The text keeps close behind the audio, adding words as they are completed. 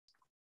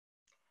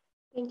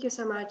Thank you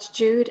so much,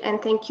 Jude, and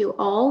thank you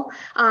all.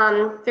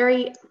 I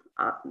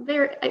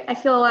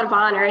feel a lot of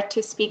honor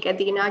to speak at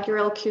the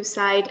inaugural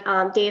QSIDE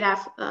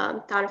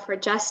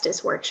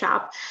Datathon4Justice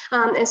workshop.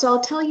 And so I'll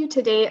tell you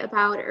today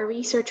about a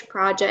research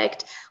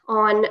project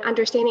on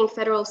understanding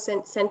federal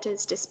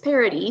sentence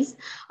disparities.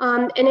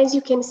 And as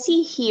you can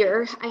see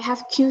here, I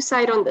have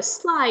QSIDE on the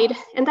slide,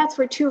 and that's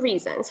for two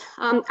reasons.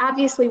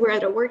 Obviously, we're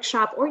at a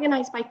workshop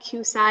organized by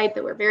QSIDE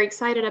that we're very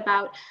excited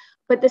about.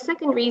 But the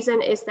second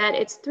reason is that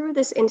it's through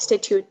this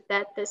institute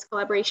that this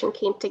collaboration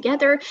came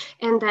together,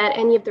 and that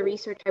any of the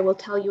research I will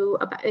tell you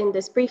about in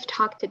this brief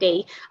talk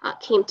today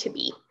came to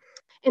be.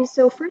 And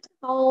so first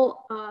of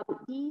all,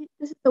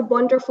 this is a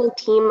wonderful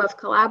team of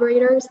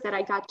collaborators that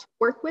I got to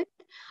work with.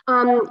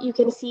 You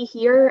can see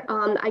here,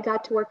 I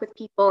got to work with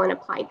people in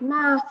applied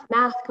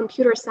math,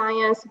 computer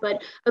science,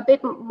 but a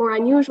bit more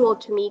unusual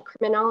to me,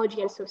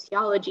 criminology and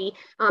sociology.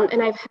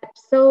 And I've had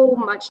so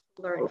much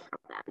to learn from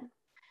them.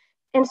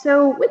 And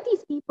so with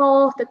these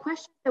people, the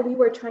questions that we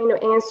were trying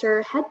to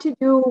answer had to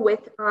do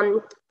with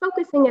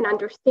focusing and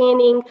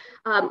understanding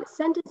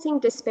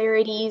sentencing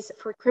disparities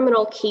for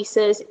criminal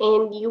cases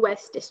in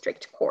US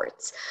district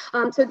courts.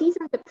 So these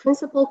are the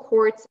principal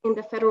courts in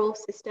the federal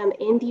system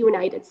in the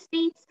United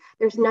States.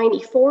 There's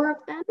 94 of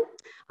them.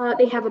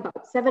 They have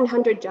about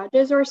 700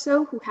 judges or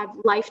so who have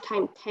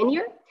lifetime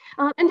tenure.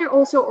 And they're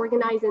also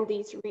organized in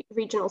these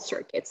regional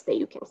circuits that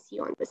you can see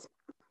on this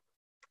map.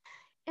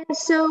 And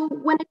so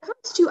when it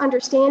comes to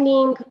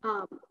understanding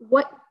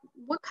what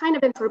kind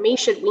of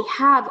information we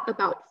have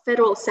about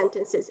federal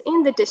sentences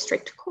in the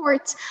district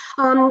courts,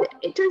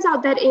 it turns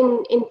out that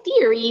in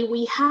theory,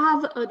 we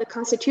have the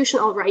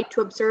constitutional right to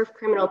observe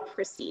criminal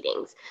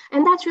proceedings.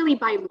 And that's really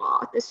by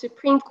law. The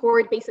Supreme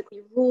Court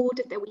basically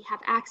ruled that we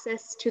have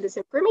access to this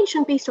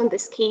information based on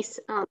this case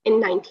in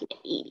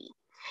 1980.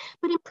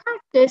 But in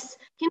practice,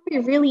 can we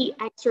really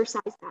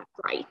exercise that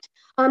right?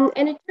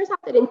 And it turns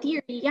out that in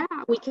theory, yeah,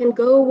 we can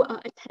go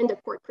attend a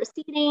court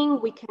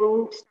proceeding, we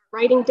can start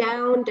writing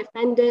down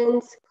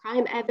defendants,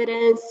 crime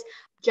evidence,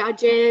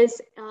 judges,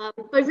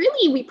 but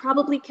really we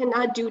probably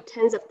cannot do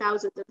tens of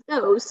thousands of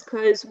those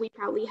because we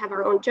probably have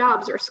our own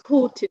jobs or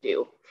school to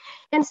do.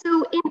 And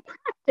so in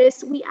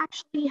practice, we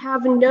actually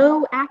have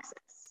no access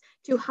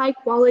to high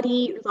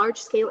quality, large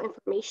scale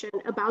information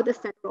about the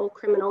federal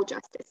criminal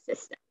justice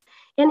system.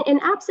 And in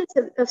absence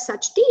of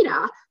such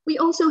data, we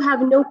also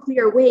have no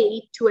clear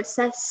way to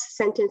assess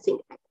sentencing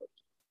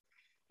equity.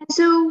 And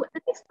so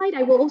the next slide,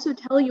 I will also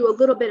tell you a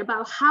little bit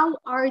about how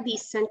are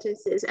these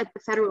sentences at the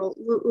federal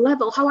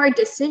level, how are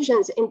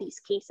decisions in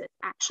these cases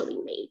actually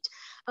made.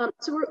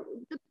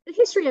 The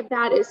history of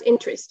that is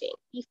interesting.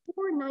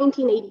 Before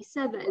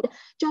 1987,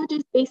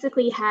 judges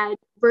basically had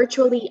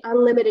virtually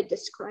unlimited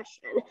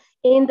discretion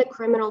in the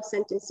criminal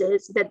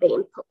sentences that they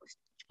imposed.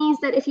 Means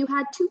that if you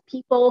had two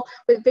people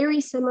with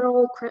very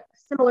similar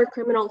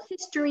criminal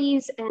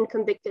histories and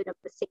convicted of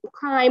the same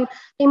crime,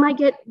 they might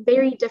get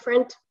very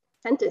different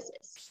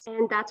sentences.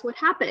 And that's what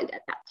happened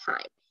at that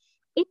time.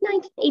 In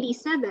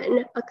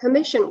 1987, a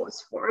commission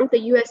was formed,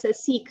 the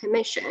USSC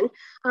Commission,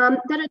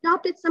 that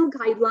adopted some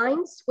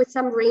guidelines with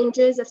some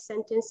ranges of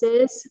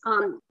sentences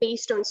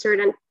based on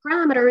certain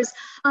parameters.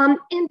 And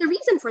the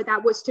reason for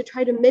that was to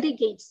try to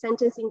mitigate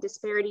sentencing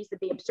disparities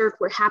that they observed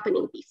were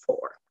happening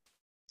before.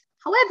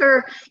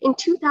 However, in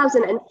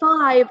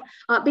 2005,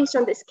 based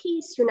on this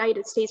case,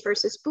 United States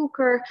versus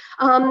Booker,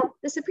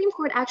 the Supreme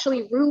Court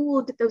actually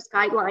ruled those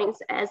guidelines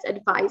as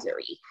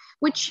advisory,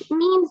 which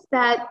means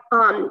that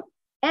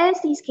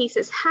as these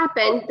cases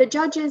happen, the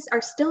judges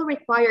are still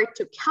required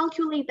to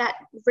calculate that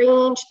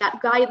range,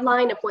 that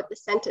guideline of what the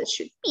sentence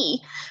should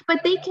be,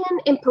 but they can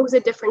impose a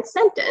different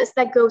sentence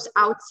that goes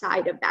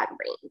outside of that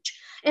range.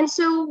 And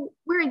so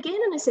we're again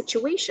in a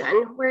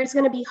situation where it's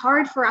going to be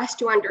hard for us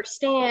to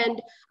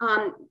understand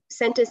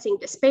sentencing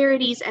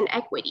disparities and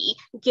equity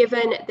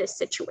given this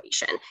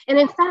situation. And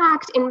in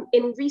fact,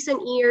 in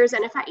recent years,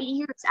 and in fact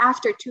years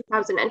after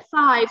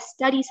 2005,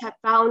 studies have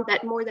found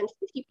that more than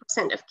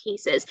 50% of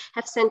cases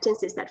have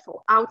sentences that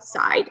fall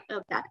outside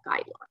of that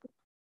guideline.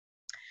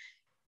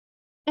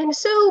 And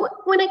so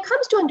when it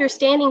comes to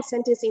understanding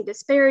sentencing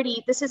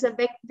disparity, this is a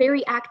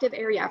very active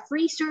area of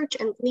research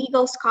and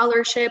legal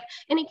scholarship,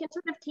 and it can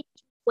sort of take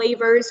two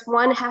flavors.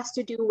 One has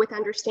to do with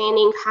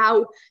understanding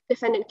how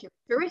defendant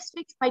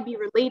characteristics might be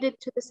related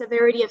to the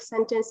severity of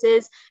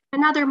sentences.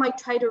 Another might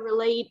try to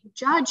relate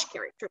judge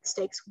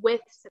characteristics with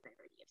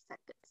severity of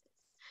sentences.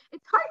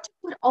 It's hard to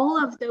put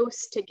all of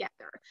those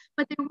together,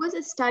 but there was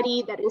a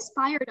study that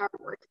inspired our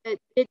work that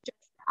did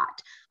just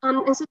that.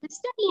 And so the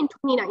study in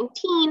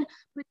 2019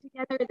 put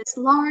together this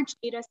large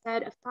data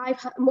set of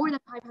more than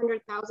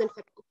 500,000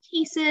 federal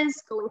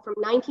cases going from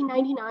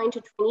 1999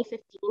 to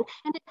 2015,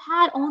 and it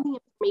had all the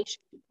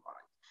information we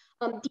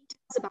want.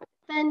 Details about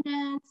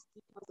defendants,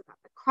 details about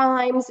the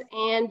crimes,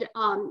 and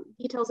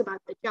details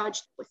about the judge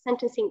that was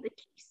sentencing the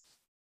case.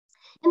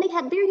 And they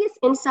had various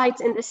insights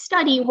in the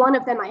study. One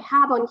of them I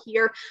have on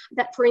here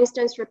that, for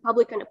instance,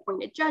 Republican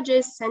appointed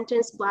judges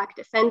sentenced Black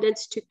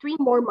defendants to 3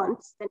 more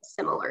months than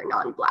similar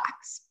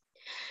non-Blacks.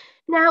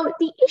 Now,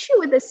 the issue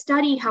with this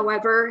study,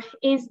 however,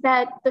 is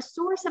that the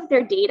source of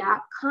their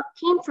data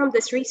came from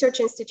this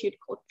research institute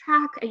called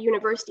TRAC at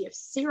University of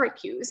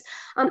Syracuse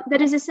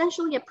that is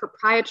essentially a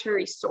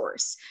proprietary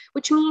source,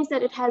 which means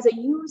that it has a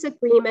use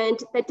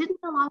agreement that didn't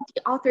allow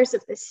the authors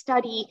of this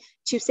study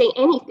to say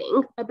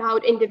anything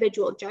about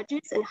individual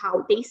judges and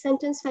how they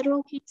sentence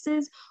federal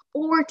cases,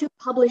 or to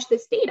publish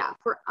this data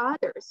for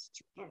others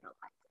to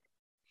analyze.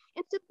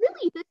 And so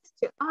really this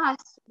to us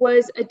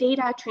was a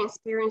data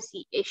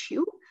transparency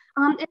issue,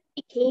 and it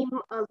became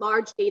a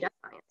large data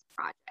science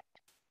project.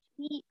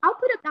 The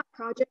output of that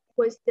project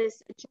was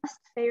this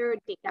JUSTFAIR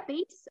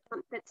database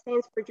that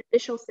stands for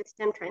Judicial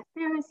System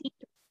Transparency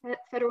to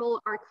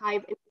Federal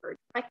Archive Inferred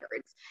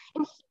Records.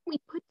 And here we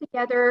put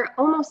together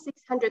almost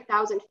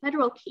 600,000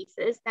 federal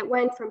cases that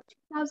went from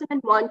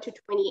 2001 to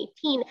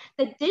 2018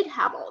 that did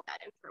have all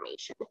that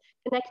information,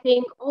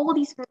 connecting all of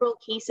these federal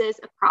cases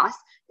across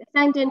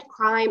defendant,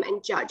 crime,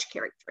 and judge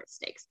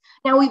characteristics.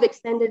 Now we've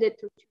extended it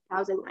through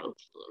 2019.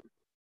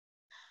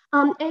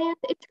 And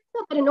it turns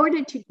out that in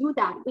order to do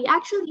that, we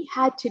actually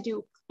had to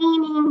do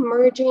cleaning,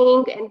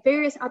 merging, and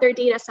various other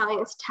data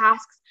science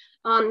tasks,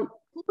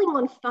 pulling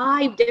on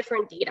 5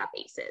 different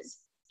databases.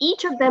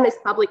 Each of them is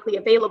publicly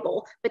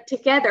available, but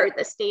together,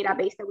 this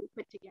database that we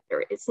put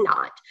together is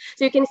not.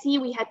 So you can see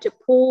we had to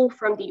pull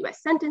from the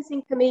US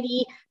Sentencing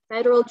Committee,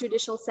 Federal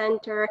Judicial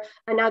Center,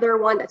 another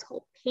one that's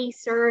called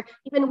PACER,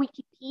 even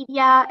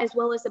Wikipedia, as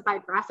well as a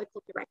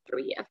biographical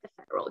directory of the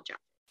federal judge.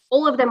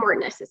 All of them were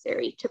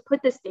necessary to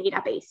put this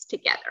database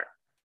together.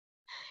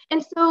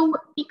 And so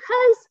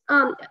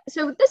because,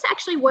 so this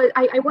actually was,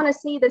 I want to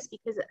say this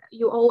because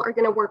you all are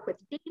going to work with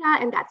data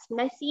and that's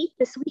messy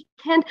this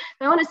weekend.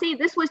 I want to say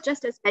this was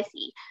just as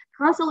messy.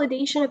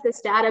 Consolidation of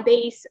this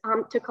database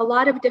took a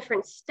lot of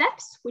different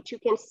steps, which you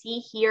can see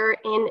here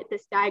in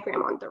this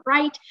diagram on the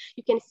right.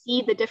 You can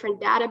see the different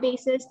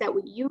databases that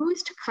we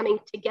used coming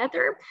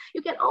together.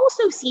 You can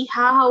also see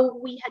how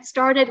we had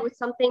started with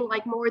something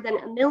like more than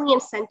 1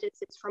 million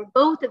sentences from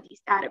both of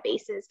these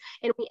databases,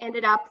 and we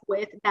ended up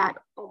with that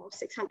almost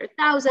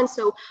 600,000,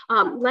 so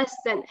less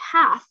than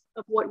half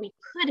of what we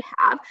could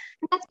have.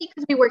 And that's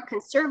because we were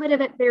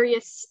conservative at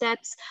various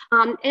steps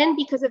and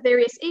because of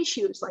various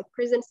issues like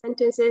prison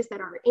sentences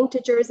that are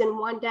integers in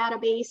one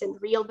database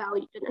and real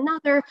valued in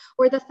another,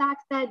 or the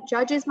fact that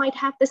judges might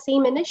have the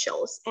same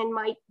initials and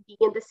might be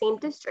in the same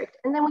district.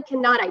 And then we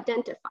cannot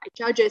identify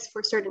judges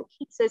for certain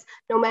cases,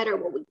 no matter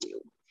what we do.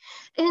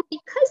 And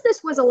because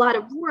this was a lot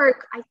of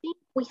work, I think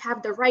we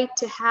have the right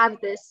to have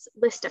this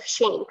list of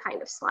shame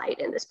kind of slide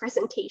in this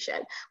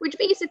presentation, which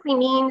basically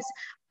means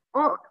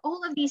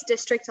all of these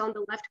districts on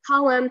the left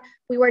column,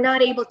 we were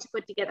not able to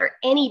put together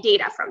any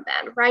data from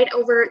them, right,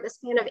 over the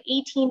span of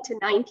 18 to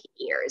 19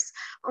 years.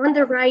 On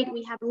the right,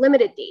 we have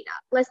limited data,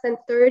 less than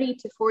 30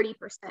 to 40%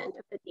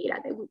 of the data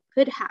that we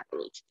could have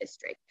in each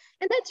district.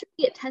 And that's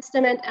really a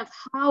testament of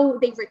how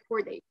they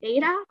record their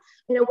data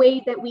in a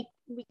way that we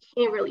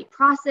can't really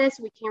process,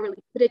 we can't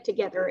really put it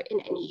together in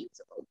any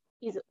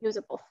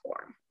usable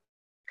form.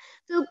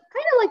 So kind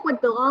of like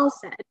what Bilal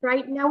said,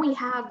 right? Now we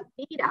have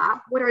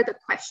data, what are the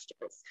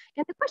questions?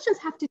 And the questions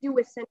have to do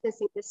with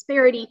sentencing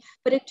disparity,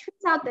 but it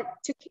turns out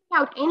that to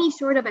carry out any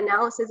sort of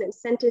analysis in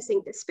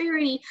sentencing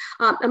disparity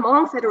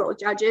among federal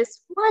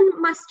judges,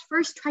 one must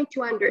first try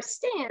to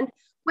understand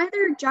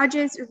whether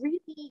judges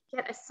really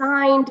get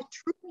assigned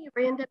truly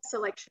random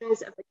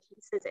selections of the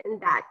cases in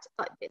that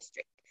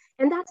district.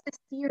 And that's the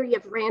theory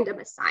of random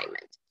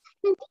assignment.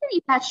 In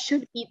theory, that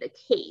should be the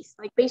case.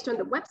 Like based on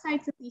the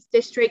websites of these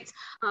districts,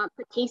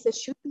 the cases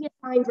should be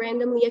assigned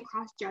randomly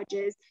across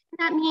judges. And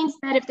that means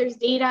that if there's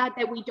data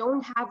that we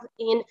don't have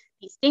in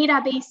these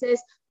databases,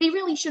 they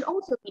really should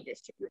also be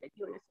distributed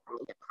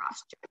uniformly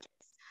across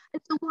judges.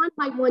 And so one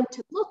might want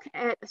to look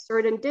at a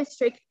certain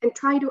district and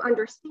try to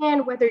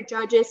understand whether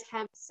judges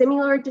have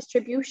similar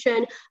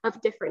distribution of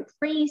different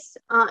race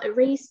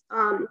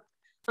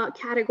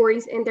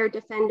categories in their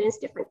defendants,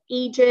 different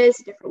ages,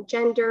 different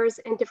genders,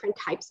 and different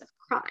types of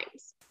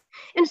crimes.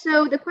 And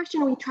so the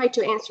question we tried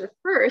to answer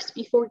first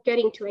before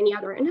getting to any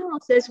other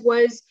analysis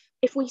was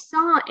if we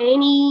saw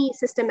any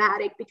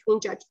systematic between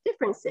judge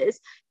differences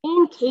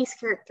in case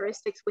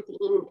characteristics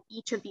within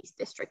each of these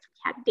districts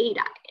we had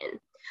data in.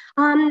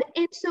 And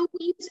so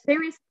we used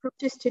various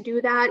approaches to do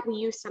that. We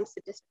used some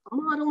statistical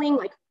modeling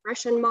like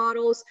regression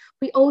models.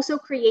 We also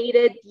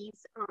created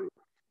these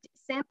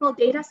sample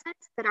data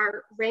sets that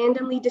are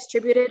randomly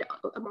distributed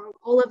among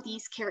all of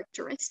these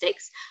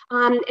characteristics.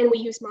 And we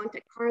used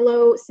Monte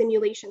Carlo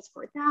simulations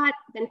for that,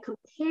 then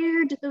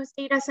compared those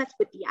data sets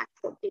with the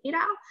actual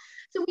data.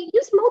 So we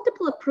used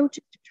multiple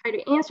approaches to try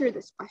to answer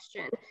this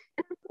question.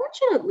 And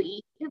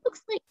unfortunately, it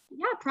looks like,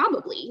 yeah,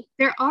 probably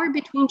there are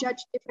between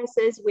judge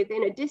differences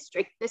within a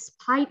district,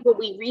 despite what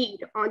we read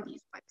on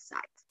these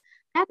websites.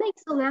 That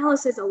makes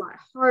analysis a lot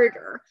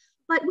harder,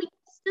 but we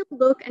can still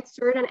look at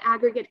certain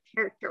aggregate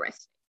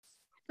characteristics.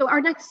 So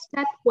our next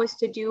step was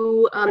to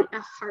do a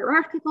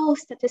hierarchical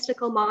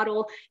statistical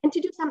model and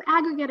to do some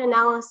aggregate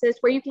analysis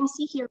where you can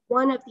see here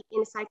one of the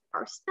insights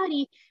of our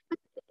study. But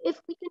If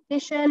we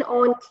condition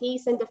on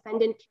case and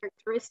defendant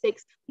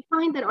characteristics, we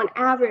find that on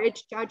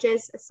average,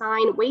 judges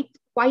assign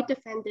white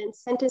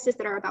defendants sentences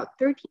that are about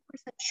 13%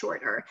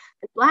 shorter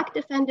than Black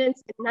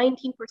defendants and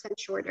 19%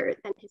 shorter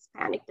than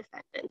Hispanic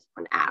defendants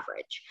on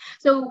average.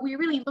 So we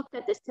really looked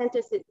at the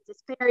sentence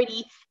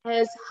disparity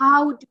as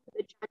how do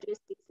the judges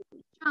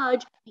basically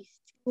judge these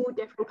two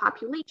different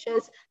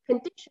populations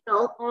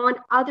conditional on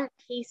other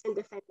case and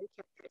defendant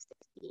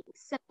characteristics being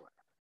similar.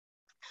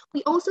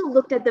 We also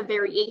looked at the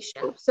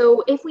variation.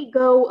 So if we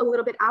go a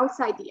little bit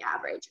outside the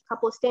average, a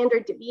couple of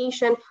standard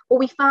deviation, what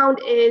we found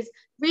is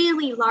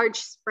really large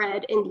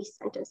spread in these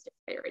sentence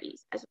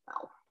disparities as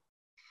well.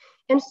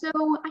 And so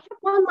I have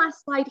one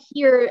last slide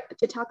here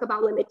to talk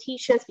about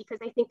limitations, because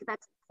I think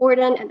that's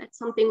important and that's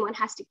something one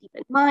has to keep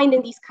in mind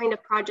in these kind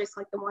of projects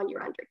like the one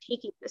you're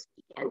undertaking this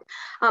weekend.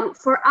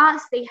 For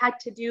us, they had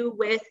to do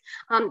with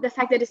the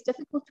fact that it's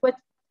difficult to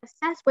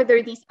assess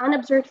whether these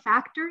unobserved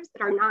factors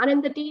that are not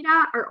in the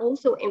data are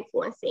also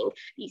influencing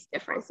these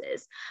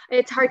differences.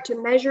 It's hard to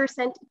measure,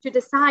 to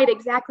decide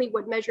exactly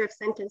what measure of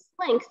sentence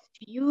length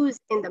to use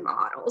in the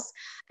models.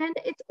 And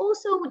it's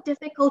also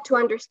difficult to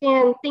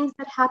understand things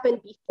that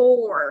happened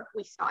before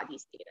we saw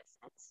these data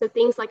sets. So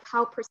things like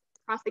how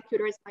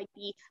prosecutors might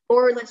be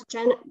more or less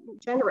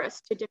generous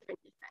to different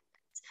defendants.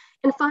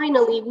 And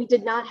finally, we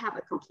did not have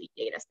a complete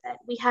data set.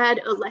 We had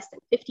a less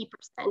than 50%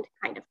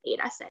 kind of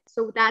data set.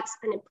 So that's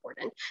an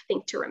important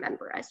thing to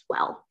remember as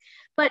well.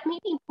 But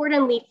maybe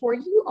importantly for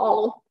you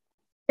all,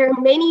 there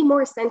are many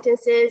more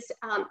sentences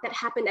that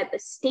happen at the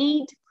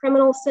state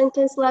criminal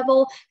sentence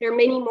level. There are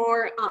many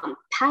more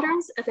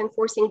patterns of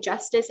enforcing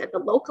justice at the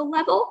local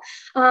level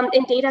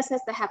in data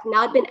sets that have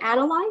not been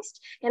analyzed.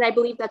 And I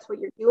believe that's what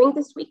you're doing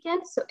this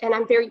weekend. So, and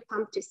I'm very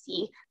pumped to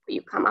see what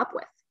you come up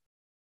with.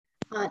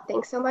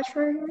 Thanks so much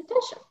for your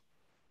attention.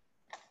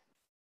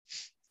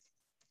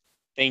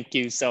 Thank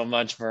you so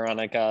much,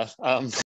 Veronica.